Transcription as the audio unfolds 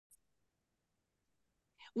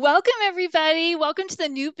Welcome, everybody. Welcome to the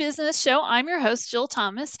New Business Show. I'm your host, Jill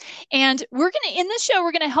Thomas. And in this show,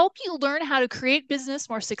 we're going to help you learn how to create business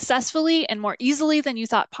more successfully and more easily than you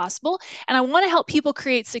thought possible. And I want to help people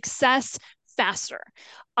create success faster.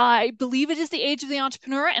 I believe it is the age of the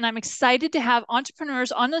entrepreneur, and I'm excited to have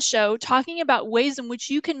entrepreneurs on the show talking about ways in which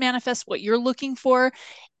you can manifest what you're looking for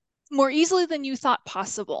more easily than you thought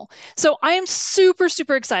possible. So I am super,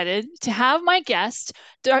 super excited to have my guest,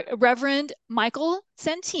 Reverend Michael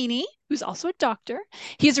Santini, who's also a doctor.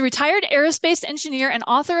 He's a retired aerospace engineer and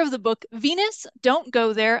author of the book Venus, Don't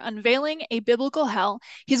Go There, Unveiling a Biblical Hell.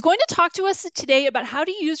 He's going to talk to us today about how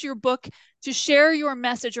to use your book to share your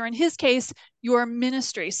message, or in his case, your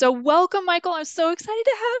ministry. So welcome, Michael. I'm so excited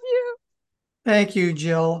to have you. Thank you,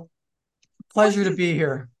 Jill. Well, Pleasure to be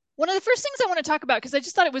here. one of the first things I want to talk about, because I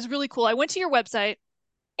just thought it was really cool, I went to your website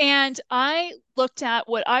and I looked at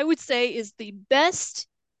what I would say is the best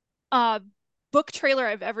uh, book trailer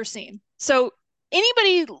I've ever seen. So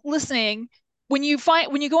anybody listening, when you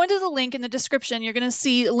go into the link in the description, you're going to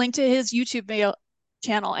see a link to his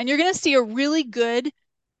channel, and you're going to see a really good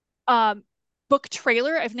um, book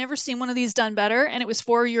trailer. I've never seen one of these done better, and it was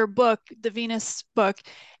for your book, the Venus book,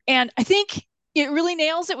 and I think it really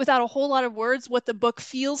nails it without a whole lot of words what the book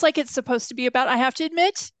feels like it's supposed to be about. I have to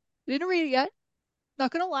admit, I didn't read it yet.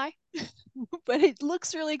 Not gonna lie, but it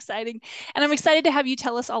looks really exciting. And I'm excited to have you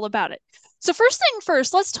tell us all about it. So first thing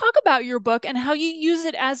first, let's talk about your book and how you use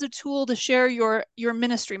it as a tool to share your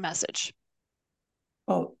ministry message.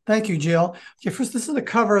 Well, thank you, Jill. Okay, first, this is the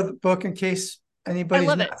cover of the book in case I anybody's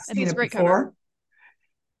love it. not I think seen it's a it great cover. before.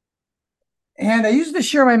 And I use it to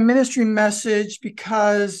share my ministry message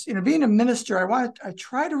because, being a minister, I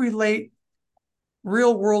try to relate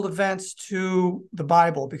real world events to the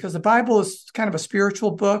Bible because the Bible is kind of a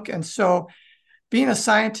spiritual book. And so being a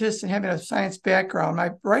scientist and having a science background,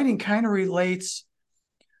 my writing kind of relates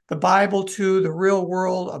the Bible to the real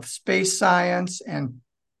world of space science and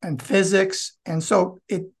physics, and so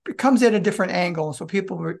it comes at a different angle. So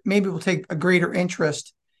people maybe will take a greater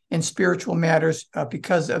interest in spiritual matters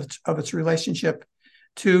because of its relationship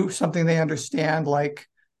to something they understand, like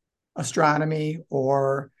astronomy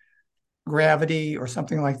or gravity or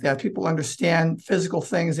something like that. People understand physical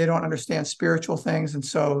things; they don't understand spiritual things, and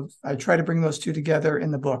so I try to bring those two together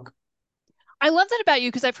in the book. I love that about you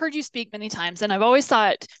because I've heard you speak many times, and I've always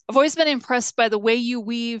been impressed by the way you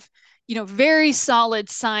weave, very solid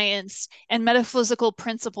science and metaphysical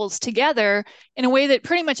principles together in a way that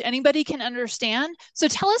pretty much anybody can understand. So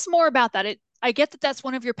tell us more about that. I get that that's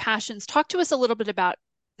one of your passions. Talk to us a little bit about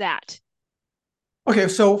that. Okay,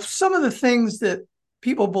 so some of the things that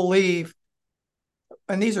people believe,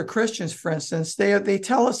 and these are Christians, for instance, they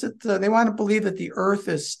tell us that they want to believe that the Earth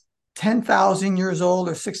is 10,000 years old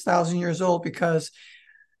or 6,000 years old because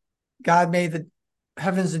God made the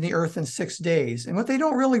heavens and the earth in 6 days. And what they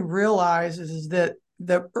don't really realize is that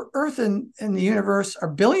the Earth and the universe are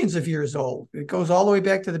billions of years old. It goes all the way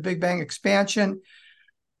back to the Big Bang expansion.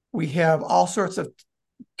 We have all sorts of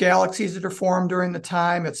galaxies that are formed during the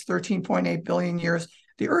time. It's 13.8 billion years.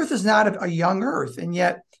 The Earth is not a young Earth, and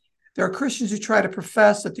yet there are Christians who try to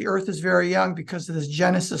profess that the Earth is very young because of this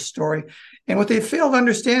Genesis story. And what they fail to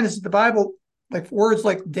understand is that the Bible, like words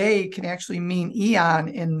like day, can actually mean eon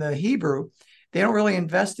in the Hebrew. They don't really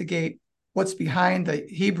investigate what's behind the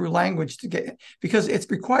Hebrew language to get, because it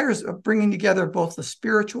requires bringing together both the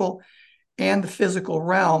spiritual and the physical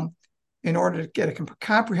realm in order to get a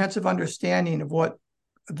comprehensive understanding of what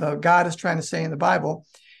the God is trying to say in the Bible.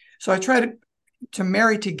 So I try to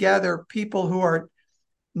marry together people who are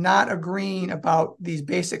not agreeing about these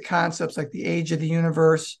basic concepts like the age of the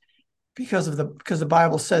universe because the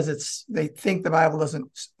Bible says they think the Bible doesn't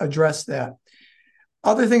address that.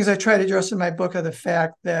 Other things I try to address in my book are the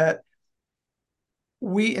fact that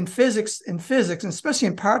we in physics, and especially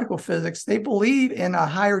in particle physics, they believe in a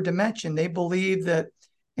higher dimension. They believe that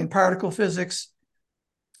in particle physics,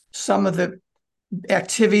 some of the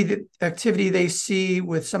activity they see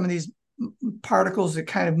with some of these particles that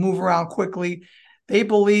kind of move around quickly, they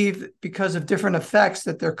believe because of different effects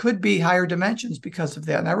that there could be higher dimensions because of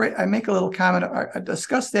that. And I make a little comment. I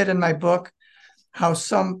discuss that in my book, how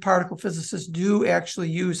some particle physicists do actually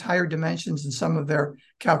use higher dimensions in some of their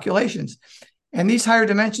calculations. And these higher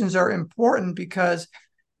dimensions are important because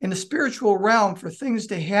in the spiritual realm, for things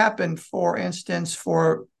to happen, for instance,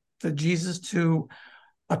 for the Jesus to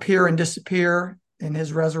appear and disappear in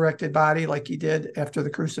his resurrected body like he did after the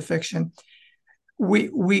crucifixion,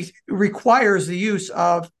 we requires the use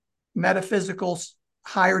of metaphysical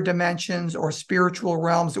higher dimensions or spiritual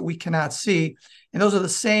realms that we cannot see. And those are the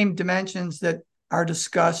same dimensions that are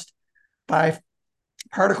discussed by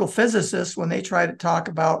particle physicists when they try to talk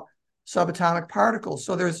about subatomic particles.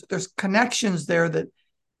 So there's connections there that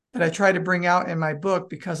I try to bring out in my book,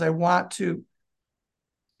 because I want to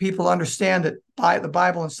people understand that the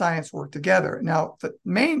Bible and science work together. Now, the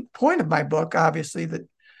main point of my book, obviously, that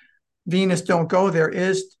Venus don't go there,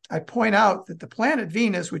 is I point out that the planet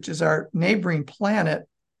Venus, which is our neighboring planet,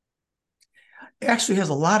 actually has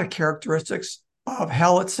a lot of characteristics of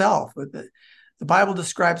hell itself. The Bible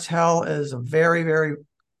describes hell as a very, very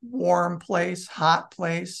warm place, hot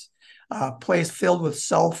place, a place filled with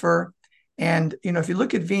sulfur. And, if you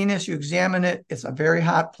look at Venus, you examine it, it's a very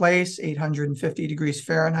hot place, 850 degrees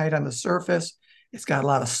Fahrenheit on the surface. It's got a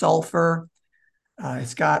lot of sulfur.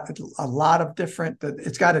 It's got a lot of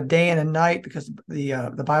it's got a day and a night, because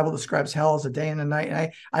the Bible describes hell as a day and a night.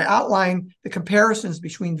 And I outline the comparisons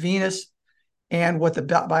between Venus and what the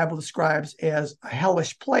Bible describes as a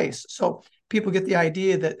hellish place. So people get the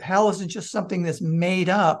idea that hell isn't just something that's made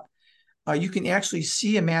up. You can actually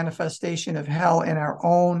see a manifestation of hell in our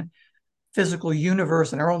own physical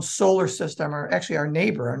universe, and our own solar system, or actually our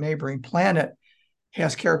neighboring planet,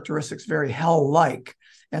 has characteristics very hell-like.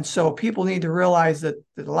 And so people need to realize that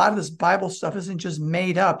a lot of this Bible stuff isn't just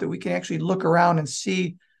made up, that we can actually look around and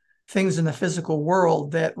see things in the physical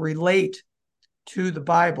world that relate to the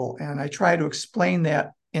Bible. And I try to explain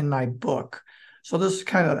that in my book. So this is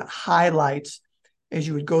kind of the highlights as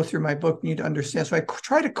you would go through my book, you need to understand. So I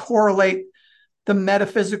try to correlate the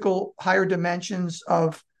metaphysical higher dimensions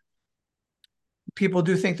of people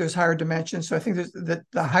do think there's higher dimensions. So I think that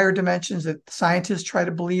the higher dimensions that scientists try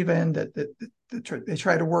to believe in, that they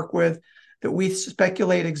try to work with, that we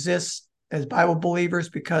speculate exists as Bible believers,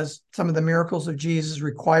 because some of the miracles of Jesus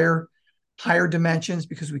require higher dimensions,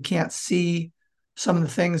 because we can't see some of the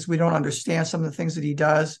things, we don't understand some of the things that he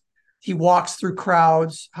does. He walks through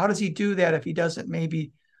crowds. How does he do that if he doesn't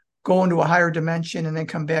maybe go into a higher dimension and then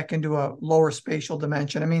come back into a lower spatial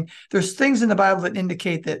dimension? I mean, there's things in the Bible that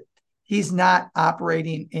indicate that he's not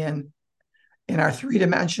operating in our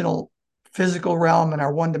three-dimensional physical realm and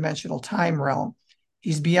our one-dimensional time realm.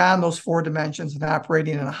 He's beyond those four dimensions and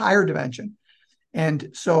operating in a higher dimension. And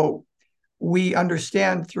so we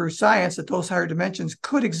understand through science that those higher dimensions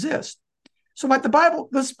could exist. So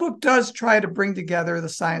this book does try to bring together the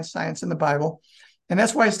science in the Bible. And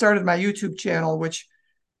that's why I started my YouTube channel, which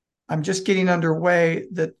I'm just getting underway,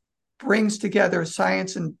 that brings together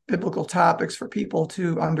science and biblical topics for people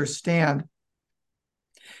to understand.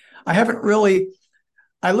 I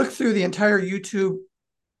looked through the entire YouTube.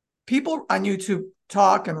 People on YouTube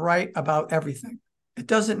talk and write about everything. It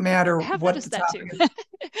doesn't matter what the topic is.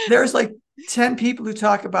 There's like 10 people who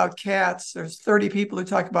talk about cats. There's 30 people who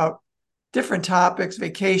talk about different topics,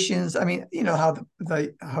 vacations. I mean, you know how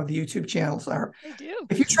the YouTube channels are. They do.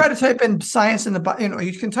 If you try to type in science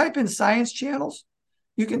you can type in science channels.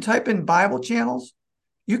 You can type in Bible channels.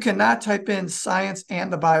 You cannot type in science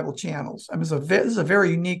and the Bible channels. I mean, this is a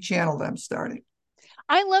very unique channel that I'm starting.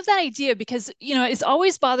 I love that idea because, it's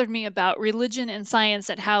always bothered me about religion and science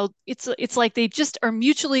and how it's like they just are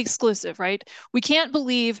mutually exclusive, right? We can't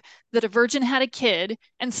believe that a virgin had a kid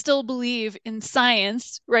and still believe in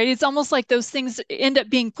science, right? It's almost like those things end up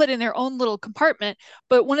being put in their own little compartment.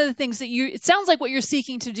 But one of the things it sounds like what you're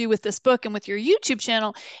seeking to do with this book and with your YouTube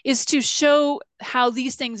channel is to show how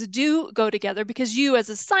these things do go together, because you as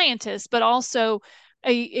a scientist, but also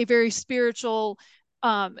a very spiritual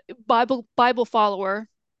Bible follower,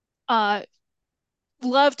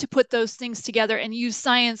 love to put those things together and use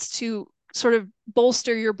science to sort of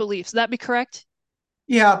bolster your beliefs. Would that be correct?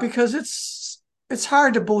 Yeah, because it's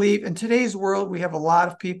hard to believe in today's world. We have a lot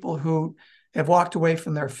of people who have walked away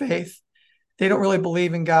from their faith. They don't really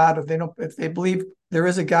believe in God, if they believe there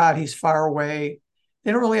is a God, he's far away.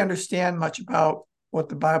 They don't really understand much about what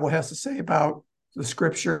the Bible has to say about the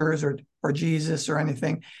scriptures or Jesus or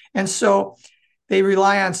anything. And so they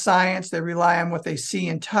rely on science, they rely on what they see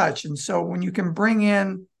and touch. And so when you can bring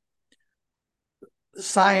in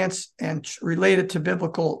science and relate it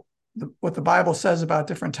to what the Bible says about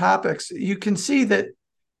different topics, you can see that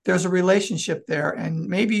there's a relationship there. And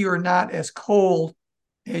maybe you're not as cold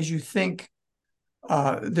as you think.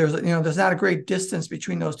 There's not a great distance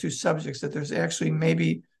between those two subjects, that there's actually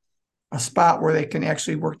maybe a spot where they can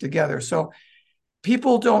actually work together. So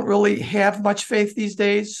people don't really have much faith these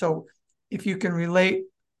days. So if you can relate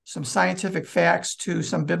some scientific facts to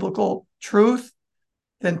some biblical truth,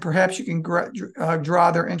 then perhaps you can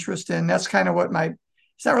draw their interest in. That's kind of what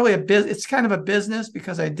it's not really it's kind of a business,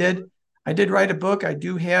 because I did write a book. I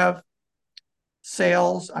do have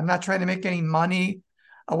sales. I'm not trying to make any money.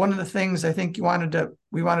 One of the things I think we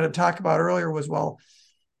wanted to talk about earlier was, well,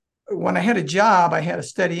 when I had a job, I had a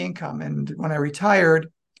steady income. And when I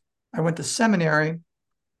retired, I went to seminary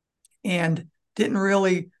and didn't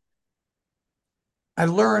really, I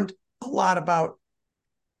learned a lot about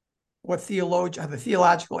what the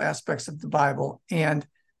theological aspects of the Bible. And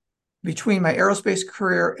between my aerospace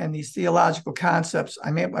career and these theological concepts,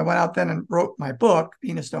 I went out then and wrote my book,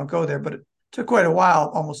 Venus Don't Go There, but it took quite a while,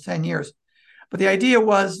 almost 10 years. But the idea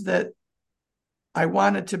was that I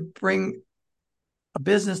wanted to bring a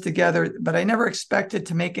business together, but I never expected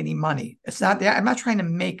to make any money. I'm not trying to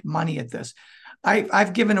make money at this.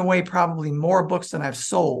 I've given away probably more books than I've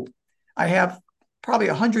sold. I have probably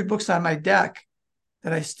 100 books on my deck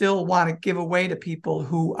that I still want to give away to people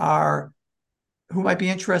who might be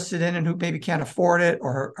interested in and who maybe can't afford it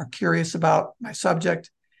or are curious about my subject.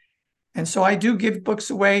 And so I do give books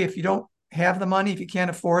away. If you don't have the money, if you can't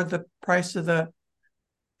afford the price of the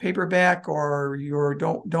paperback, or you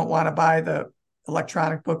don't want to buy the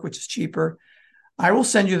electronic book, which is cheaper, I will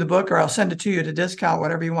send you the book, or I'll send it to you at a discount,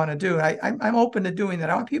 whatever you want to do. I'm open to doing that.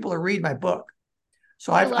 I want people to read my book.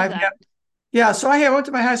 So I love that. So I went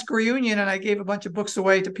to my high school reunion and I gave a bunch of books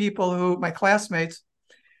away to people my classmates.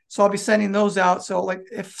 So I'll be sending those out. So like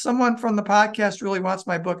if someone from the podcast really wants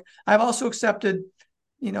my book, I've also accepted,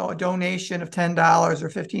 a donation of $10 or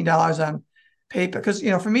 $15 on PayPal. Because,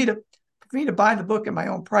 for me to buy the book at my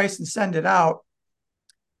own price and send it out,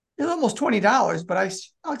 it's almost $20, but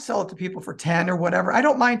I'll sell it to people for 10 or whatever. I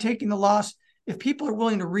don't mind taking the loss if people are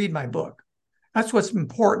willing to read my book. That's what's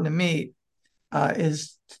important to me,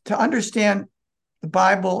 is to understand the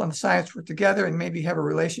Bible and the science work together and maybe have a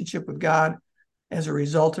relationship with God as a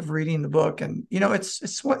result of reading the book. And,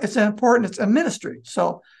 it's a ministry.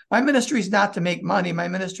 So my ministry is not to make money. My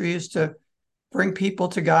ministry is to bring people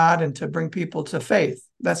to God and to bring people to faith.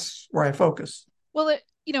 That's where I focus. Well,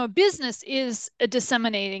 a business is a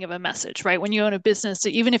disseminating of a message, right? When you own a business,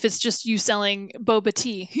 even if it's just you selling boba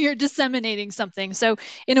tea, you're disseminating something. So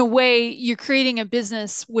in a way, you're creating a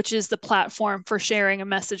business, which is the platform for sharing a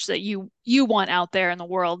message that you want out there in the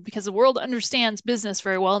world, because the world understands business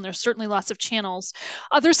very well. And there's certainly lots of channels.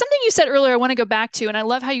 There's something you said earlier I want to go back to. And I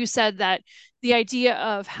love how you said that the idea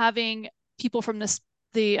of having people from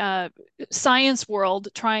the science world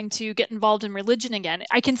trying to get involved in religion again.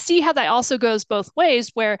 I can see how that also goes both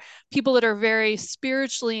ways, where people that are very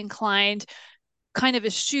spiritually inclined kind of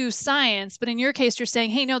eschew science. But in your case, you're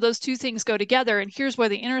saying, hey, no, those two things go together. And here's where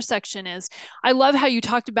the intersection is. I love how you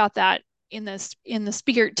talked about that in the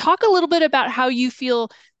speaker. Talk a little bit about how you feel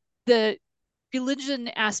the religion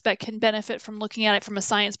aspect can benefit from looking at it from a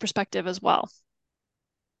science perspective as well.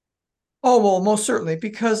 Oh, well, most certainly,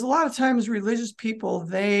 because a lot of times religious people,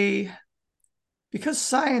 because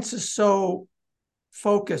science is so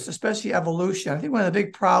focused, especially evolution, I think one of the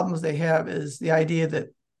big problems they have is the idea that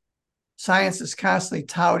science is constantly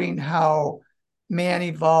touting how man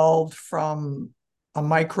evolved from a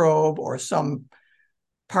microbe or some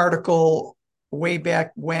particle way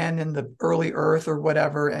back when in the early earth or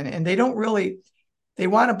whatever. And they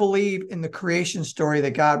want to believe in the creation story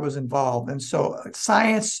that God was involved. And so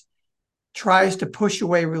science tries to push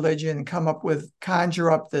away religion and conjure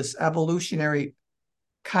up this evolutionary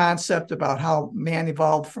concept about how man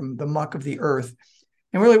evolved from the muck of the earth.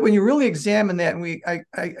 And really, when you really examine that, and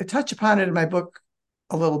I touch upon it in my book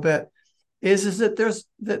a little bit, is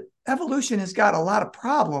that evolution has got a lot of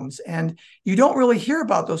problems, and you don't really hear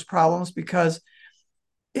about those problems because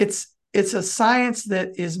it's a science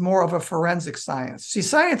that is more of a forensic science. See,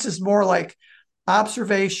 science is more like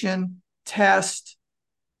observation, test,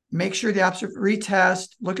 make sure retest,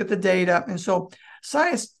 look at the data. And so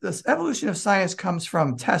this evolution of science comes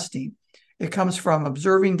from testing. It comes from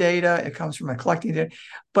observing data. It comes from collecting data.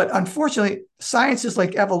 But unfortunately, sciences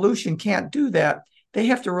like evolution can't do that. They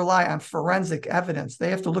have to rely on forensic evidence. They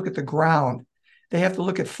have to look at the ground. They have to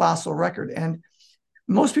look at fossil record. And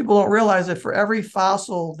most people don't realize that for every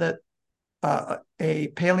fossil that a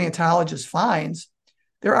paleontologist finds,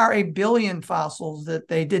 there are 1 billion fossils that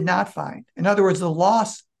they did not find. In other words, the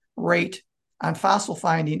loss rate on fossil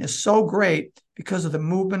finding is so great because of the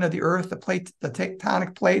movement of the earth, the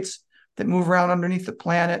tectonic plates that move around underneath the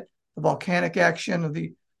planet, the volcanic action of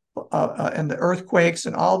and the earthquakes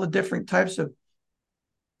and all the different types of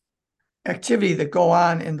activity that go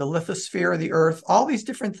on in the lithosphere of the earth. All these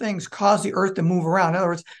different things cause the earth to move around. In other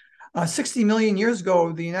words, 60 million years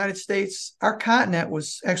ago, the United States, our continent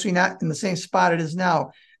was actually not in the same spot it is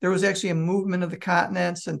now. There was actually a movement of the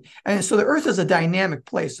continents. And so the earth is a dynamic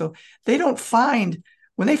place. So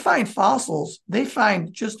when they find fossils, they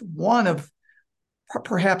find just one of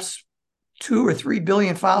perhaps 2 or 3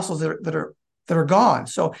 billion fossils that are gone.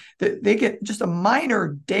 So they get just a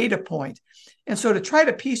minor data point. And so to try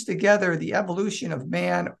to piece together the evolution of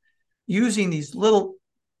man using these little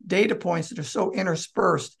data points that are so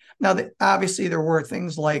interspersed. Now, obviously, there were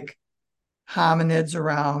things like hominids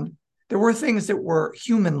around. There were things that were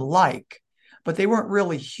human-like, but they weren't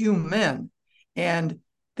really human. And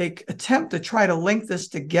they attempt to try to link this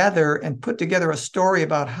together and put together a story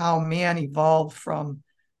about how man evolved from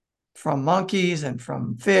monkeys and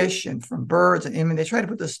from fish and from birds. And I mean, they try to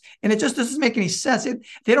put this, and it just doesn't make any sense.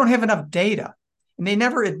 They don't have enough data, and they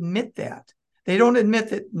never admit that. They don't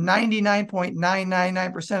admit that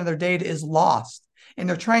 99.999% of their data is lost, and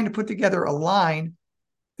they're trying to put together a line.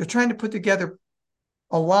 They're trying to put together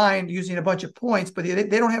a line using a bunch of points, but they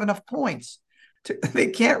don't have enough points. They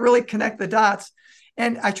can't really connect the dots.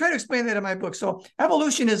 And I try to explain that in my book. So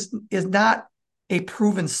evolution is not a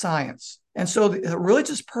proven science. And so the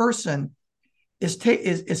religious person is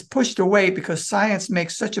pushed away because science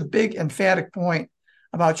makes such a big emphatic point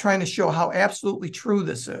about trying to show how absolutely true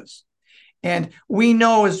this is. And we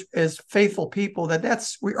know as faithful people that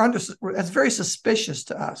that's very suspicious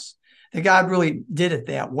to us that God really did it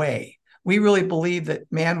that way. We really believe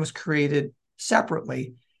that man was created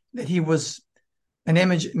separately, that he was an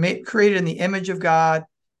image created in the image of God,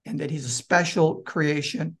 and that he's a special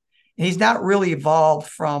creation. And he's not really evolved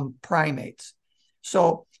from primates.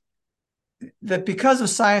 So that because of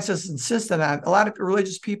science is insisted on, a lot of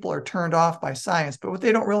religious people are turned off by science. But what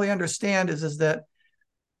they don't really understand is that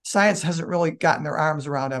science hasn't really gotten their arms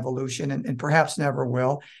around evolution, and perhaps never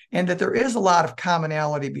will, and that there is a lot of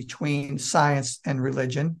commonality between science and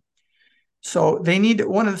religion. So they need to,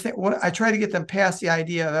 one of the things, I try to get them past the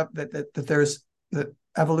idea that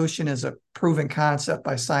evolution is a proven concept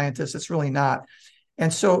by scientists. It's really not.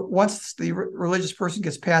 And so once the religious person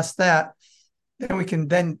gets past that, then we can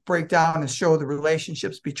then break down and show the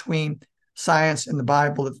relationships between science and the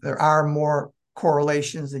Bible, that there are more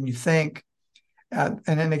correlations than you think. And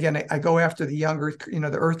then again, I go after the younger,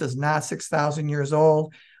 the earth is not 6,000 years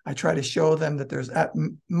old. I try to show them that there's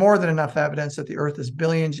more than enough evidence that the earth is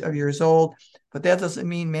billions of years old, but that doesn't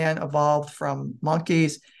mean man evolved from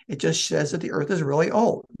monkeys. It just says that the earth is really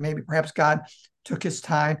old. Maybe perhaps God took his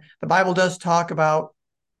time. The Bible does talk about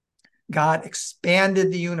God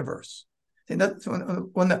expanded the universe. And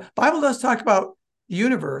when the Bible does talk about the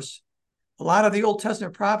universe, a lot of the Old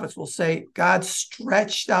Testament prophets will say God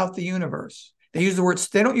stretched out the universe. They use the words,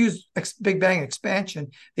 they don't use Big Bang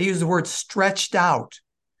expansion. They use the word stretched out.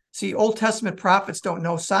 See, Old Testament prophets don't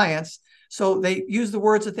know science, so they use the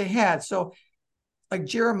words that they had. So like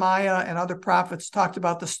Jeremiah and other prophets talked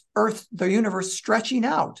about the earth, the universe stretching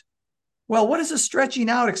out. Well, what is a stretching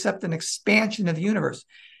out except an expansion of the universe?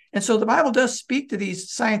 And so the Bible does speak to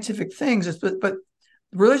these scientific things, but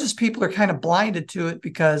religious people are kind of blinded to it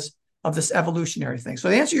because of this evolutionary thing. So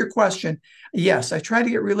to answer your question, yes, I try to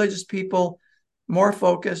get religious people more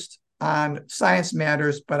focused on science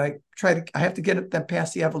matters, but I have to get them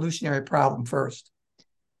past the evolutionary problem first.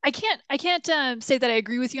 I can't say that I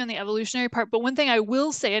agree with you on the evolutionary part, but one thing I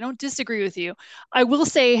will say, I don't disagree with you. I will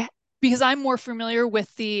say, because I'm more familiar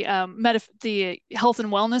with the the health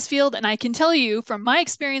and wellness field, and I can tell you from my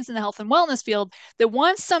experience in the health and wellness field that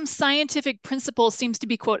once some scientific principle seems to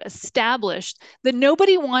be, quote, established, that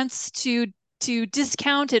nobody wants to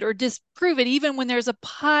discount it or disprove it, even when there's a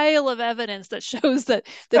pile of evidence that shows that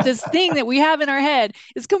this thing that we have in our head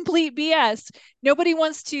is complete BS. Nobody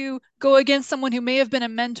wants to go against someone who may have been a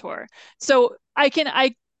mentor. So I can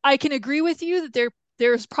agree with you that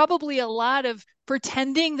there's probably a lot of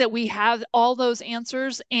pretending that we have all those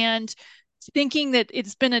answers and thinking that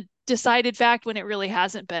it's been a decided fact when it really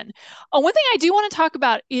hasn't been. One thing I do want to talk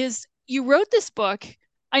about is you wrote this book.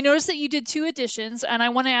 I noticed that you did 2 editions, and I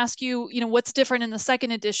want to ask you, what's different in the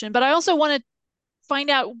second edition, but I also want to find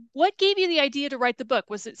out what gave you the idea to write the book.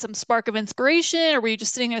 Was it some spark of inspiration, or were you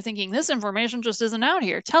just sitting there thinking, this information just isn't out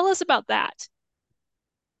here? Tell us about that.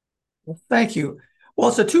 Well, thank you. Well,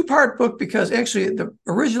 it's a 2-part book because actually the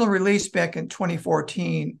original release back in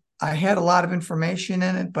 2014, I had a lot of information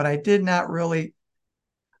in it, but I didn't really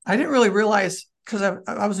realize, because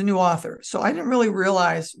I was a new author, so I didn't really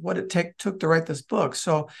realize what it took to write this book.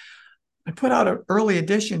 So I put out an early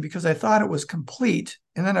edition because I thought it was complete.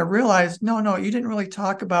 And then I realized, no, you didn't really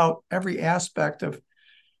talk about every aspect of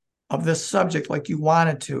this subject like you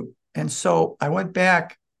wanted to. And so I went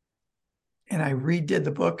back and I redid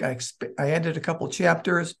the book. I added a couple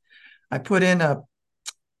chapters. I put in I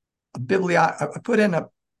put in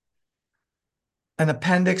an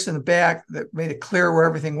appendix in the back that made it clear where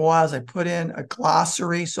everything was. I put in a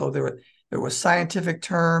glossary, so there were scientific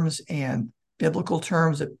terms and biblical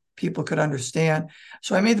terms that people could understand.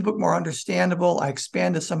 So I made the book more understandable. I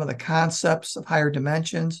expanded some of the concepts of higher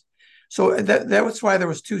dimensions. So that was why there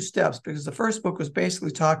was two steps, because the first book was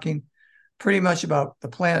basically talking pretty much about the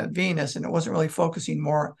planet Venus, and it wasn't really focusing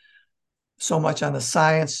more so much on the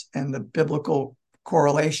science and the biblical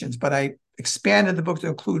correlations, but I expanded the book to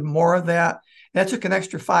include more of that. That took an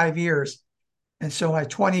extra 5 years. And so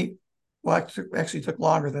actually took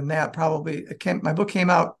longer than that. Probably my book came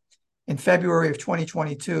out in February of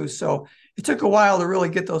 2022. So it took a while to really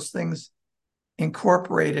get those things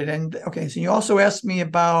incorporated. And okay, so you also asked me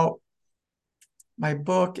about my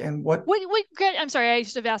book and what I'm sorry, I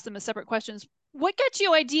should have asked them as separate questions. What got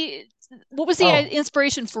you idea? What was the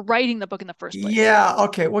inspiration for writing the book in the first place? Yeah,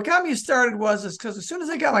 okay. What got me started is because as soon as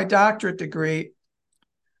I got my doctorate degree,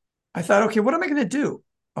 I thought, okay, what am I going to do?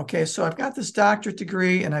 Okay, so I've got this doctorate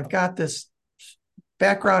degree and I've got this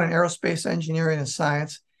background in aerospace engineering and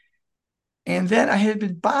science. And then I had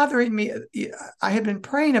been bothering me. I had been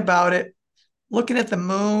praying about it, looking at the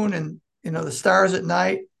moon and the stars at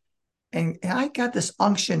night. And I got this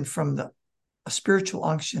unction from a spiritual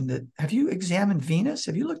unction that, have you examined Venus?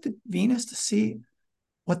 Have you looked at Venus to see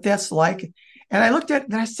what that's like? And I looked at it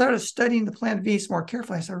and I started studying the planet Venus more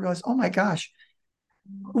carefully. I started to realize, oh my gosh,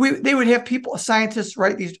 they would have scientists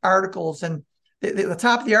write these articles, and the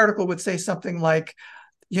top of the article would say something like,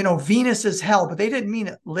 Venus is hell, but they didn't mean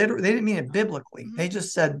it literally. They didn't mean it biblically. They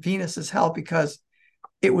just said Venus is hell because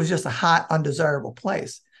it was just a hot, undesirable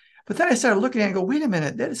place. But then I started looking at it and go, wait a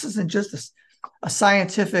minute, this isn't just a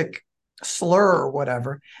scientific slur or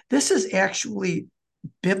whatever. This is actually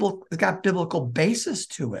biblical. It's got biblical basis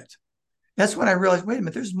to it. That's when I realized, wait a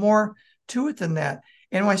minute, there's more to it than that.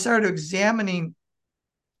 And when I started examining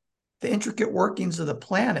the intricate workings of the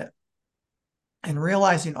planet and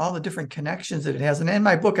realizing all the different connections that it has. And in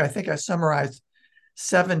my book, I think I summarized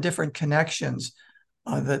 7 different connections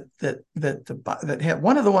that have.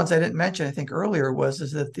 One of the ones I didn't mention, I think earlier,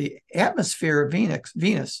 is that the atmosphere of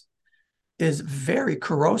Venus is very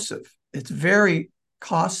corrosive. It's very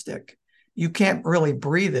caustic. You can't really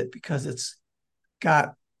breathe it because it's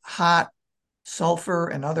got hot sulfur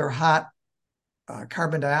and other hot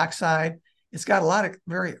carbon dioxide. It's got a lot of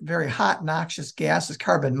very, very hot, noxious gases,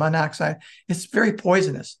 carbon monoxide. It's very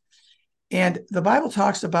poisonous. And the Bible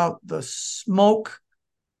talks about the smoke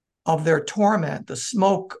of their torment. The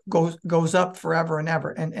smoke goes up forever and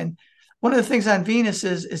ever. And one of the things on Venus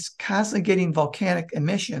is constantly getting volcanic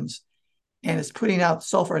emissions, and it's putting out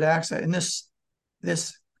sulfur dioxide. And this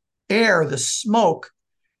air, the smoke,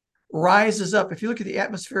 rises up. If you look at the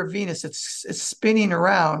atmosphere of Venus, it's spinning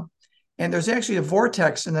around. And there's actually a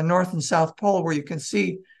vortex in the North and South Pole where you can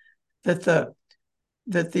see that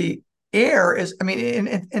the air is, I mean,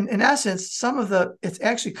 in essence, it's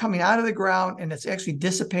actually coming out of the ground and it's actually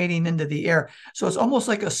dissipating into the air. So it's almost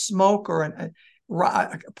like a smoke or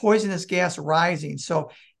a poisonous gas rising.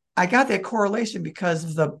 So I got that correlation because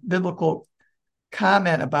of the biblical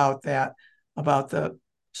comment about the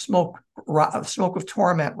smoke of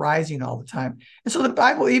torment rising all the time. And so the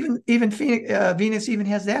Bible, even Venus even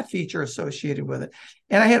has that feature associated with it.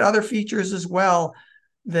 And I had other features as well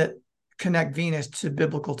that connect Venus to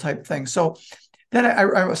biblical type things. So then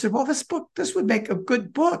I said, well, this would make a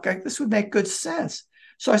good book. This would make good sense.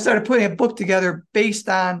 So I started putting a book together based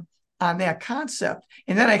on that concept.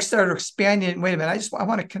 And then I started expanding it. Wait a minute, I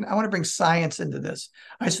want to bring science into this.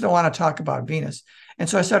 I just don't want to talk about Venus. And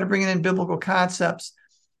so I started bringing in biblical concepts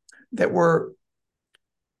that were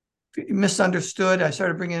misunderstood. I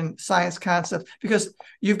started bringing in science concepts because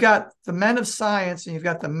you've got the men of science and you've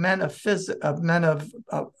got the men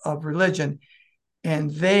of religion, and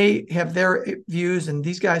they have their views and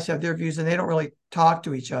these guys have their views, and they don't really talk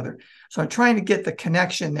to each other. So I'm trying to get the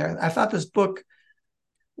connection there. I thought this book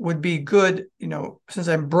would be good, since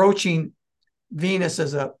I'm broaching Venus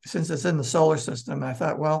since it's in the solar system. I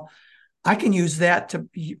thought, well, I can use that to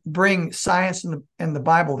bring science and the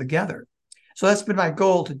Bible together. So that's been my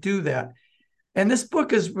goal, to do that. And this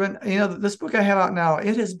book has been, this book I have out now, I've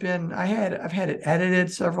had it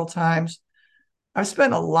edited several times. I've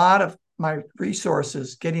spent a lot of my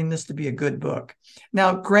resources getting this to be a good book.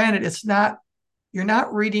 Now, granted, you're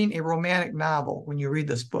not reading a romantic novel when you read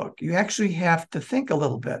this book. You actually have to think a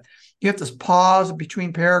little bit. You have to pause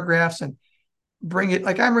between paragraphs and bring it.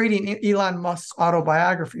 Like I'm reading Elon Musk's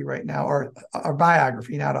autobiography right now, or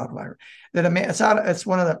biography, not autobiography. It's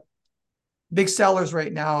one of the big sellers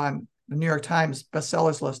right now on the New York Times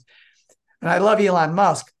bestsellers list. And I love Elon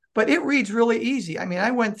Musk, but it reads really easy. I mean,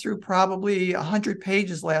 I went through probably 100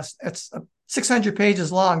 pages it's 600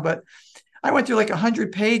 pages long, but I went through like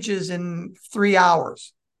 100 pages in 3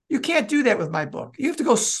 hours. You can't do that with my book. You have to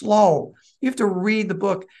go slow. You have to read the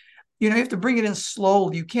book. you have to bring it in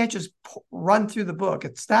slowly. You can't just run through the book.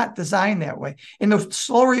 It's not designed that way. And the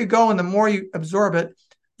slower you go and the more you absorb it,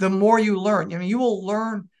 the more you learn. I mean, you will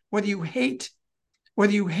learn whether you hate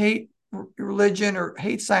religion or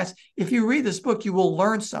hate science. If you read this book, you will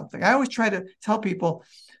learn something. I always try to tell people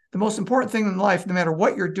the most important thing in life, no matter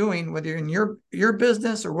what you're doing, whether you're in your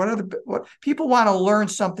business or what people want to learn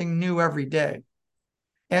something new every day.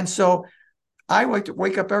 And so I like to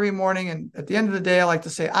wake up every morning, and at the end of the day, I like to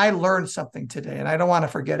say, I learned something today, and I don't want to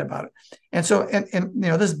forget about it. And so, and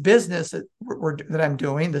this business that I'm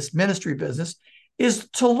doing, this ministry business, is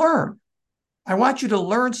to learn. I want you to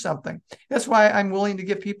learn something. That's why I'm willing to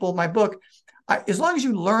give people my book. As long as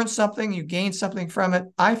you learn something, you gain something from it,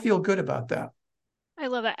 I feel good about that. I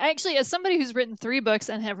love that. Actually, as somebody who's written 3 books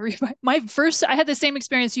and have I had the same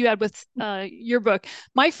experience you had with your book.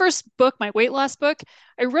 My first book, my weight loss book,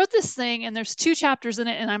 I wrote this thing and there's 2 chapters in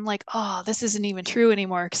it, and I'm like, oh, this isn't even true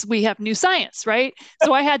anymore because we have new science, right?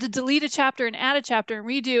 So I had to delete a chapter and add a chapter and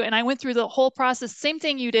redo, and I went through the whole process, same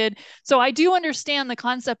thing you did. So I do understand the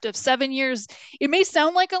concept of 7 years. It may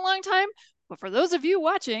sound like a long time, but for those of you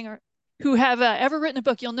watching or who have ever written a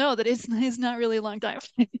book, you'll know that it's not really a long time.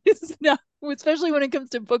 It's not, especially when it comes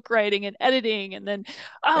to book writing and editing. And then,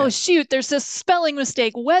 oh, shoot, there's this spelling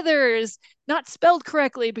mistake. Weather is not spelled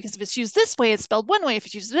correctly because if it's used this way, it's spelled one way. If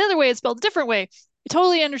it's used another way, it's spelled a different way. I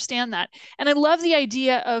totally understand that. And I love the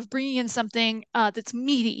idea of bringing in something that's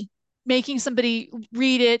meaty, making somebody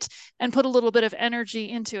read it and put a little bit of energy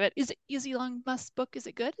into it. Is Elon Musk's book, is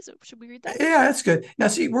it good? Should we read that? Yeah, that's good. Now,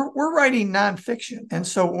 see, we're writing nonfiction, and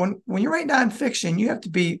so when you write nonfiction, you have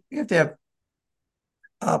to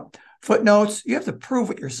have footnotes. You have to prove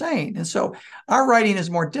what you're saying, and so our writing is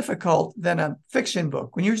more difficult than a fiction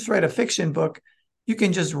book. When you just write a fiction book, you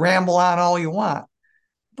can just ramble on all you want,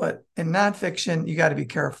 but in nonfiction, you got to be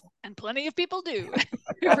careful. And plenty of people do.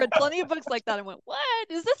 I've read plenty of books like that and went, what?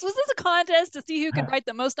 Was this a contest to see who could write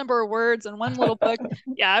the most number of words in one little book?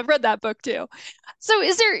 Yeah, I've read that book too. So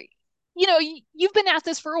is there, you've been at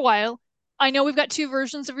this for a while. I know we've got 2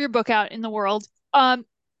 versions of your book out in the world.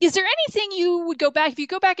 Is there anything you would go back, if you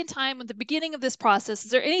go back in time at the beginning of this process,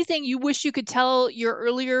 is there anything you wish you could tell your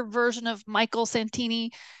earlier version of Michael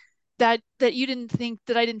Santini that you didn't think,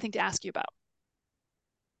 that I didn't think to ask you about?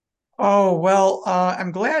 Oh, well,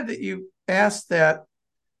 I'm glad that you asked that.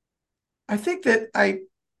 I think that I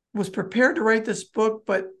was prepared to write this book,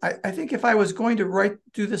 but I think if I was going to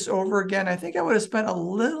do this over again, I think I would have spent a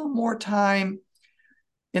little more time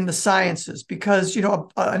in the sciences because,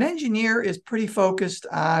 an engineer is pretty focused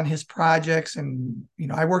on his projects. And,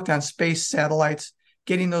 I worked on space satellites,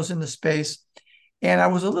 getting those into space. And I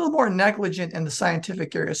was a little more negligent in the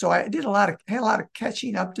scientific area. So I had a lot of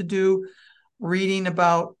catching up to do, reading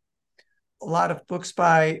about a lot of books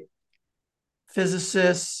by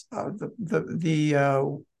physicists,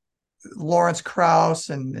 Lawrence Krauss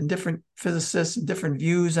and different physicists and different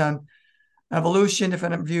views on evolution,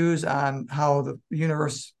 different views on how the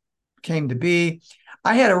universe came to be.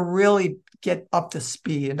 I had to really get up to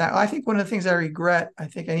speed. And I think one of the things I regret, I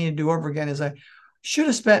think I need to do over again, is I should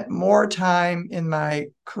have spent more time in my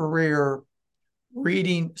career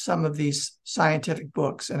reading some of these scientific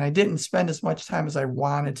books. And I didn't spend as much time as I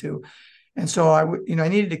wanted to. And so I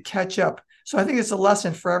needed to catch up. So I think it's a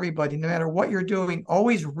lesson for everybody. No matter what you're doing,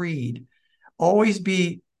 always read, always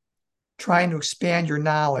be trying to expand your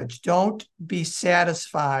knowledge. Don't be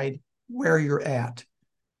satisfied where you're at,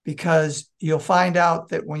 because you'll find out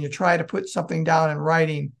that when you try to put something down in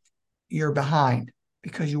writing, you're behind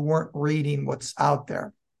because you weren't reading what's out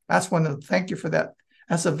there. Thank you for that.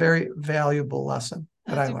 That's a very valuable lesson.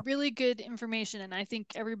 That's really good information, and I think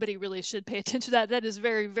everybody really should pay attention to that. That is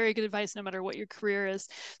very, very good advice, no matter what your career is.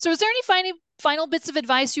 So is there any final bits of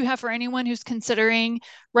advice you have for anyone who's considering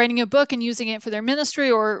writing a book and using it for their ministry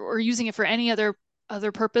or using it for any other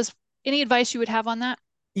purpose? Any advice you would have on that?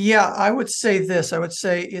 Yeah, I would say this. I would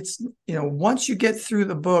say it's, once you get through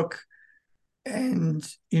the book and,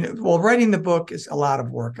 writing the book is a lot of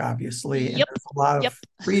work, obviously. Yep. And there's a lot of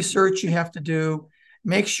research you have to do.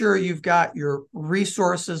 Make sure you've got your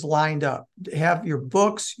resources lined up. Have your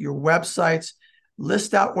books, your websites,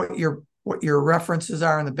 list out what your references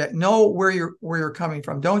are in the back. Know where you're coming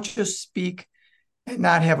from. Don't just speak and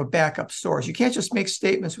not have a backup source. You can't just make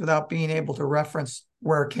statements without being able to reference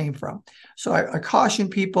where it came from. So I caution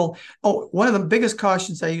people. One of the biggest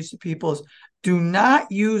cautions I use to people is do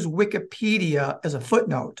not use Wikipedia as a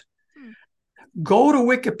footnote. Go to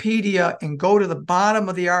Wikipedia and go to the bottom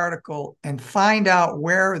of the article and find out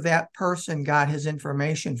where that person got his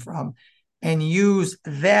information from and use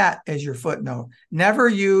that as your footnote. Never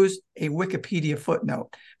use a Wikipedia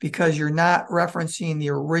footnote because you're not referencing the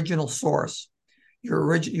original source.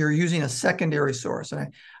 You're using a secondary source.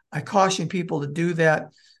 And I caution people to do that.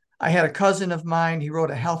 I had a cousin of mine, he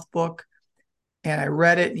wrote a health book, and I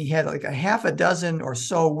read it, and he had like a half a dozen or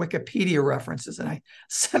so Wikipedia references. And I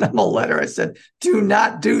sent him a letter. I said, do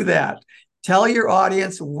not do that. Tell your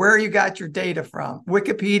audience where you got your data from.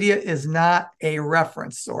 Wikipedia is not a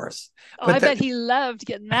reference source. Oh, But I bet he loved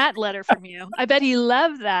getting that letter from you. I bet he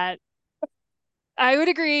loved that. I would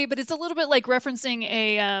agree, but it's a little bit like referencing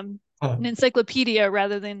an encyclopedia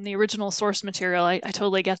rather than the original source material. I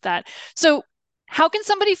totally get that. So, how can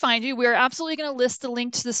somebody find you? We're absolutely going to list the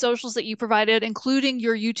link to the socials that you provided, including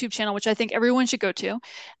your YouTube channel, which I think everyone should go to.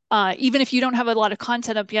 Even if you don't have a lot of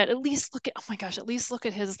content up yet, at least look at, oh my gosh, at least look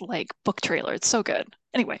at his like book trailer. It's so good.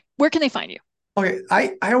 Anyway, where can they find you? Okay,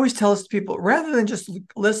 I always tell this to people, rather than just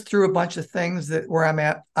list through a bunch of things that where I'm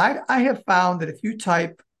at, I have found that if you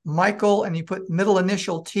type Michael and you put middle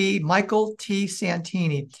initial T, Michael T.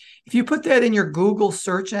 Santini, if you put that in your Google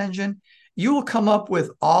search engine, you will come up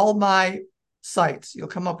with all my sites. You'll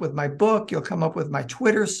come up with my book, you'll come up with my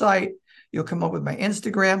Twitter site, you'll come up with my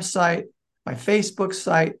Instagram site, my Facebook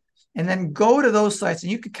site, and then go to those sites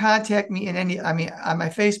and you can contact me in any, I mean, on my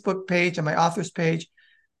Facebook page, on my authors page.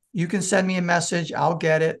 You can send me a message. I'll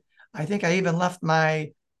get it. I think I even left on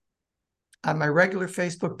my regular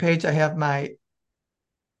Facebook page, I have my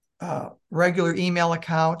regular email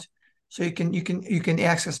account. So you can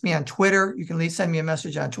access me on Twitter. You can send me a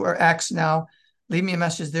message on Twitter, X now. Leave me a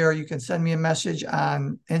message there. You can send me a message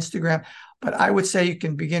on Instagram. But I would say you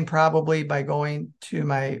can begin probably by going to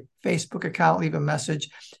my Facebook account, leave a message.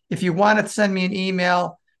 If you want to send me an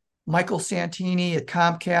email,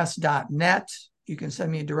 michaelsantini@comcast.net. You can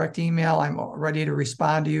send me a direct email. I'm ready to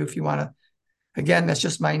respond to you if you want to. Again, that's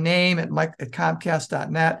just my name at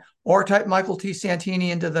comcast.net, or type Michael T.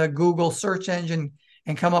 Santini into the Google search engine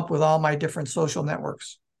and come up with all my different social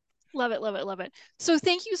networks. Love it, love it, love it. So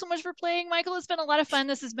thank you so much for playing, Michael. It's been a lot of fun.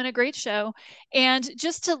 This has been a great show. And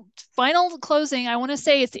just to final closing, I want to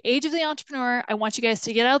say it's the age of the entrepreneur. I want you guys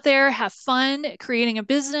to get out there, have fun creating a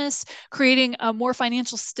business, creating a more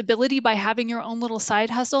financial stability by having your own little side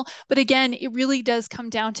hustle. But again, it really does come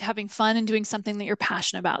down to having fun and doing something that you're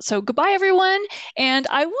passionate about. So goodbye, everyone. And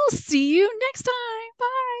I will see you next time.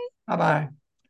 Bye. Bye bye.